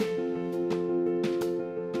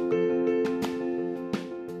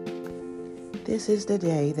This is the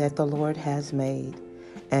day that the Lord has made,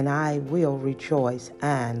 and I will rejoice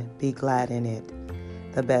and be glad in it.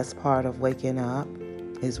 The best part of waking up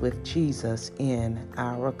is with Jesus in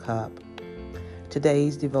our cup.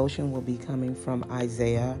 Today's devotion will be coming from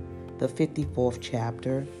Isaiah, the 54th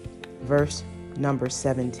chapter, verse number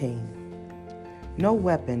 17. No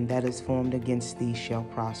weapon that is formed against thee shall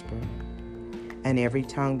prosper, and every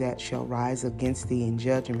tongue that shall rise against thee in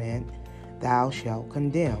judgment thou shalt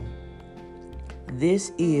condemn.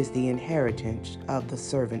 This is the inheritance of the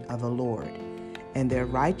servant of the Lord, and their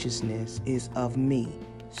righteousness is of me,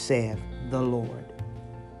 saith the Lord.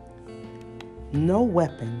 No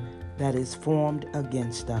weapon that is formed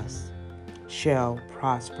against us shall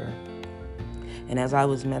prosper. And as I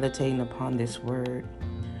was meditating upon this word,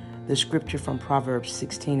 the scripture from Proverbs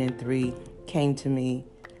 16:3 came to me.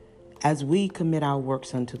 As we commit our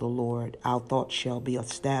works unto the Lord, our thoughts shall be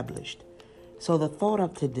established. So the thought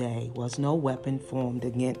of today was, no weapon formed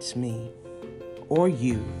against me or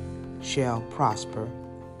you shall prosper.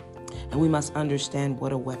 And we must understand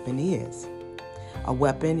what a weapon is. A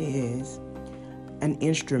weapon is an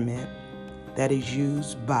instrument that is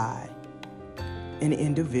used by an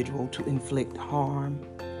individual to inflict harm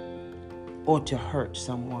or to hurt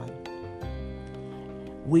someone.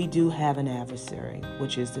 We do have an adversary,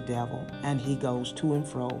 which is the devil, and he goes to and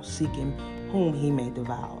fro seeking whom he may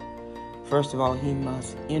devour. First of all, he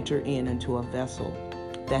must enter into a vessel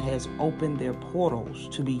that has opened their portals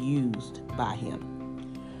to be used by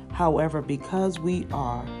him. However, because we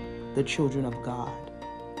are the children of God,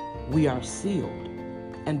 we are sealed.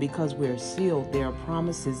 And because we're sealed, there are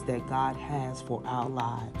promises that God has for our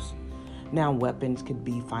lives. Now, weapons could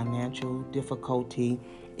be financial difficulty.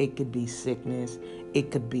 It could be sickness.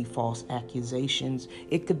 It could be false accusations.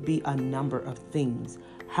 It could be a number of things.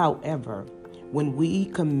 However, when we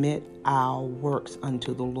commit our works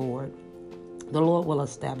unto the Lord will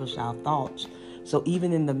establish our thoughts. So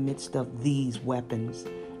even in the midst of these weapons,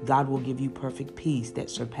 God will give you perfect peace that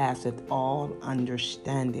surpasseth all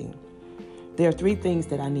understanding. There are three things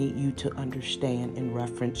that I need you to understand in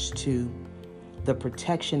reference to the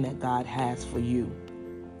protection that God has for you.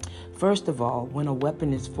 First of all, when a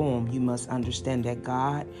weapon is formed, you must understand that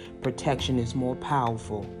God's protection is more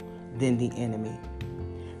powerful than the enemy.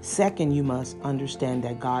 Second, you must understand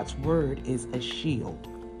that God's word is a shield.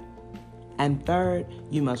 And third,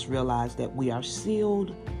 you must realize that we are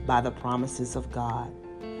sealed by the promises of God.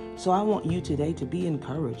 So I want you today to be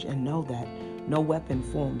encouraged and know that no weapon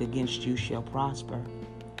formed against you shall prosper.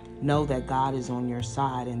 Know that God is on your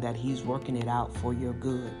side and that he's working it out for your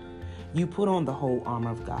good. You put on the whole armor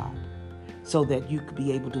of God so that you could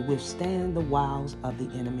be able to withstand the wiles of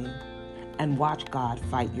the enemy and watch God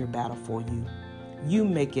fight your battle for you. You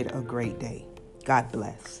make it a great day. God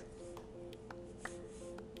bless.